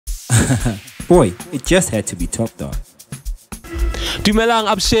Boy, it just had to be top dog. Dumelang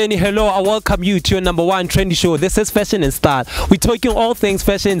Absheni, hello, I welcome you to your #1 trendy show. This is Fashion and Style. We're talking all things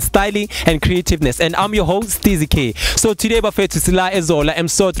fashion, styling and creativeness, and I'm your host Steezy Kay. So today Bafethu Sila Ezola, I'm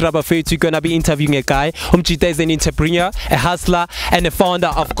so Bafethu gonna be interviewing a guy Umchita is an entrepreneur, a hustler and a founder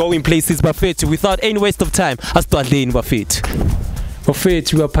of Going Places Bafethu. Without any waste of time, I start laying Bafethu.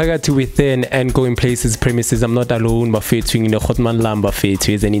 Bafethu, we are Pagatu within and Going Places premises. I'm not alone. Bafethu in the Hotman Lam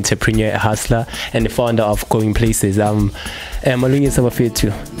Bafethu is an entrepreneur, a hustler, and the founder of Going Places. Malungi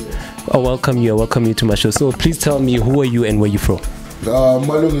Bafethu. I welcome you to my show. So please tell me, who are you and where you from?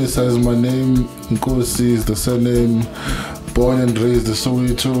 Malungi is my name. Nkosi is the surname. Born and raised in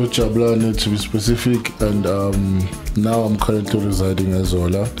Soweto, Chablane to be specific, and now I'm currently residing in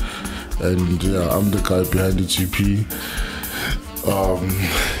Zola, and yeah, I'm the guy behind the GP.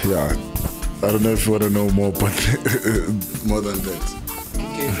 Yeah, I don't know if you want to know more, but more than that.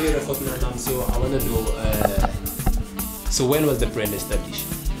 Okay, so I want to know, so when was the brand established?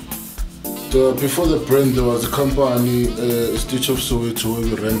 Before the brand, there was a company, Stitch of Soweto, where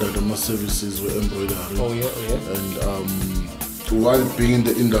we rendered my services with embroidery. Oh yeah. And while being in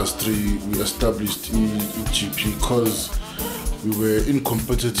the industry, we established EGP because we were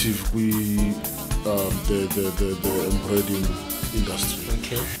incompetitive with the embroidering industry,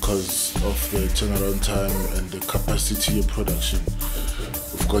 because of the turnaround time and the capacity of production.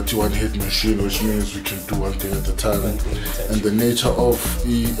 We've got one head machine, which means we can do one thing at a time, and the nature of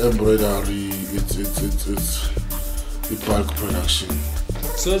embroidery, it's a bulk production.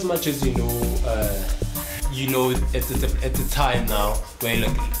 So as much as you know at the time now where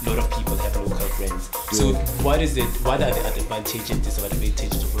like a lot of people have local brands. So what are the advantages and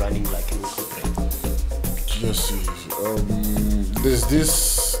disadvantages of running like a local brand? Yes, there's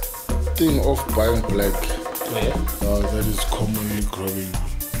this thing of buying black that is commonly growing.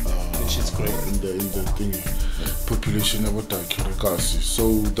 Which is great in the thing population about that.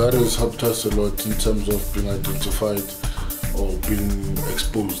 So that has helped us a lot in terms of being identified or being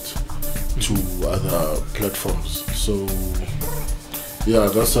exposed to other platforms. So yeah,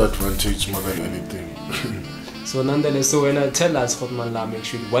 that's the advantage more than anything. So nonetheless, so when I tell us Hotman Lam,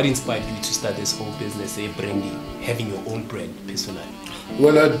 actually, what inspired you to start this whole business, branding, having your own brand personally?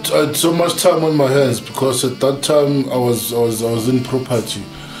 Well, I had so much time on my hands because at that time I was in property.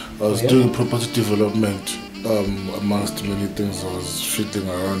 I was doing property development, amongst many things I was fiddling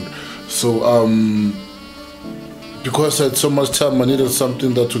around. So because I had so much time, I needed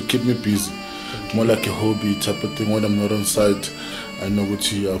something that would keep me busy, more like a hobby type of thing. When I'm not on site, I know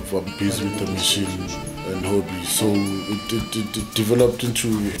what I'm busy with the machine and hobby. So it developed into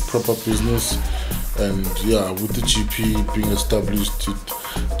a proper business, and yeah, with the GP being established, it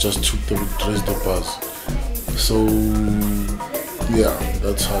just took the raised the bars. So yeah,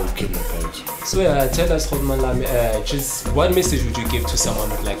 that's how it came about. So tell us, Hotman Lam, just what message would you give to someone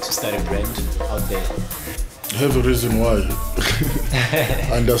who'd like to start a brand out there? Have a reason why.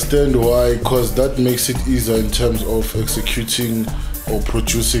 Understand why, because that makes it easier in terms of executing or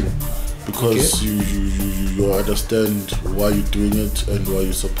producing, because you understand why you're doing it and why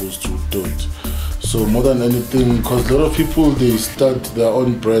you're supposed to do it. So more than anything, because a lot of people, they start their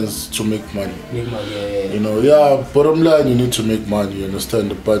own brands to make money. Bottom line, you need to make money, you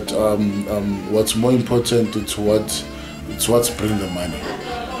understand, but what's more important, it's what's bringing the money.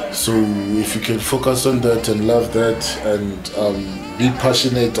 So if you can focus on that and love that and be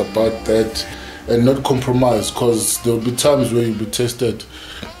passionate about that and not compromise, because there will be times where you'll be tested,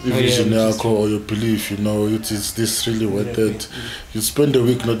 or your belief, is this really worth it? You spend a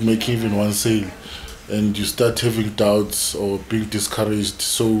week not making even one sale and you start having doubts or being discouraged.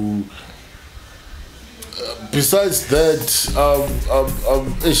 So besides that,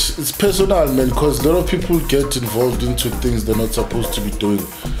 it's personal, man, because a lot of people get involved into things they're not supposed to be doing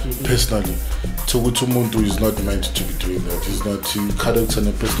personally. Togutumuntu is not meant to be doing that. He's not, character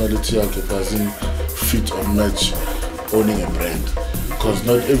and personality doesn't fit or match owning a brand, because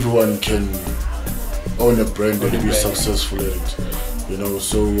not everyone can own a brand and be successful at it.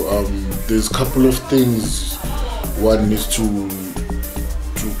 So there's a couple of things one needs to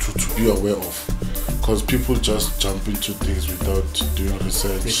be aware of. Because people just jump into things without doing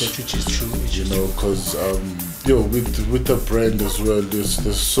research. Which is true. Because with the brand as well,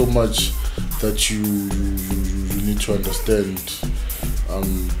 there's so much that you need to understand.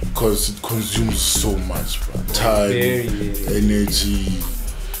 Because it consumes so much, time, energy,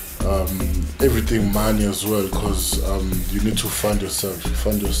 everything, money as well. Because you need to fund yourself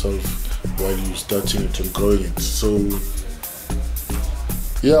while you're starting it and growing it. So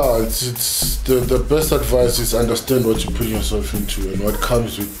Yeah, it's the best advice is understand what you're putting yourself into and what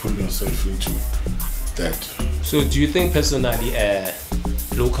comes with putting yourself into that. So do you think personally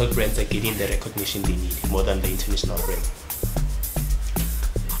local brands are getting the recognition they need more than the international brand?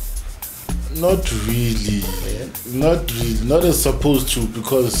 Not really. Yeah. Not really. Not as supposed to,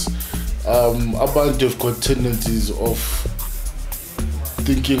 because abantu have got tendencies of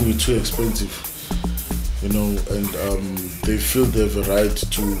thinking we're too expensive, you know, and they feel they have a right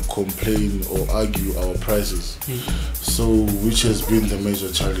to complain or argue our prices. So, which has been the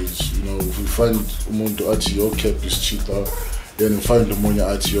major challenge. You know, if we find umuntu athi your cap is cheaper, then we find the money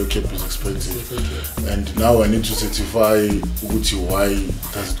athi your cap is expensive. And now I need to certify uguti why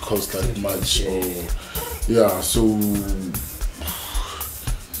does it cost that much, or yeah. So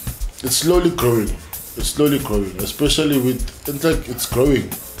it's slowly growing. It's slowly growing, especially with, in fact, it's growing,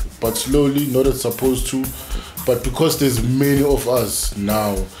 but slowly, not as supposed to. But because there's many of us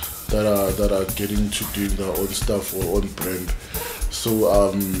now that are getting to doing their own stuff or own brand,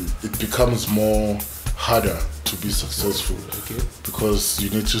 so it becomes more harder to be successful, because you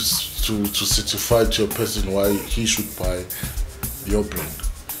need to certify to a person why he should buy your brand,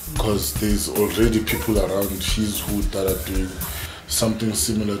 because there's already people around his hood that are doing something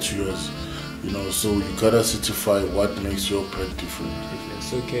similar to yours, you know. So you gotta certify what makes your brand different.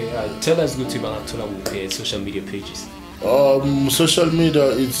 Okay, tell us good to social media pages. Social media,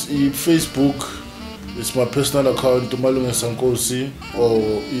 it's Facebook. It's my personal account, Tumalunge Sankosi, or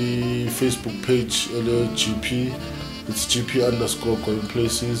Facebook page, GP. It's GP_going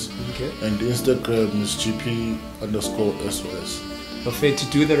places. And Instagram is GP_SOS. But to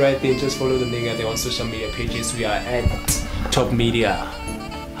do the right thing, just follow the nigga there on social media pages. We are at Top Media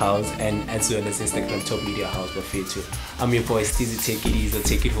House, and as well as Instagram Top Media House. Bafethu, I'm your boy Steezy. Take it easy,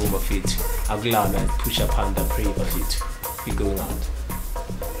 take it home. Bafethu, I'm glad, man. Push up on the pray. Bafethu, we going out.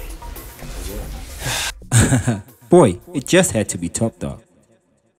 Boy, it just had to be top dog.